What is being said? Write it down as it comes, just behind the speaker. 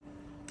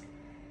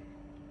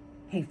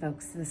Hey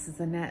folks, this is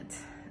Annette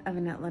of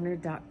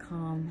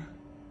AnnetteLeonard.com,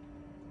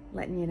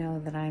 letting you know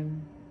that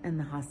I'm in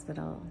the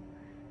hospital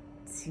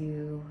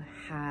to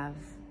have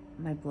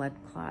my blood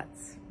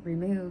clots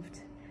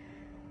removed.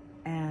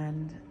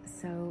 And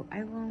so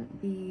I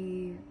won't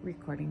be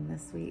recording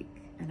this week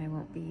and I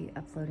won't be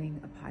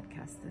uploading a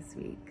podcast this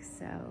week.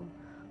 So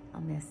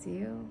I'll miss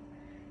you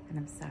and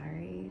I'm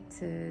sorry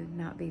to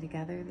not be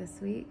together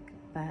this week,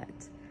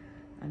 but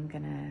I'm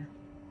gonna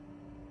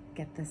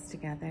get this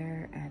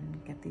together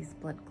and get these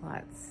blood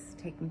clots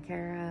taken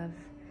care of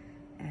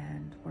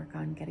and work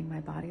on getting my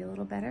body a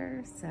little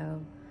better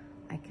so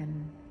I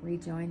can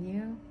rejoin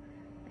you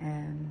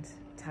and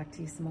talk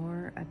to you some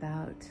more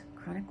about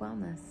chronic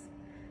wellness.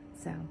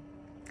 So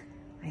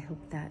I hope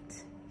that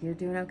you're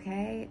doing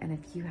okay, and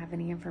if you have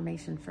any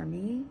information for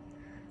me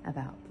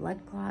about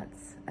blood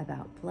clots,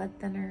 about blood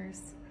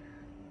thinners,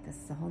 this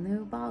is a whole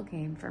new ball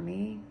game for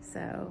me.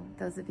 So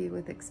those of you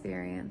with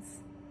experience,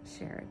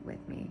 share it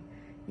with me.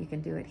 You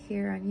can do it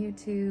here on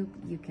YouTube.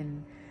 You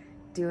can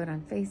do it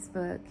on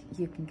Facebook.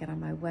 You can get on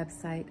my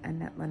website,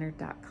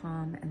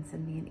 AnnetteLeonard.com, and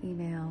send me an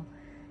email.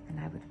 And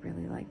I would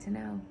really like to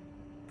know.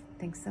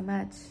 Thanks so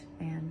much.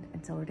 And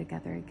until we're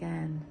together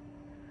again,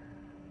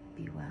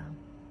 be well.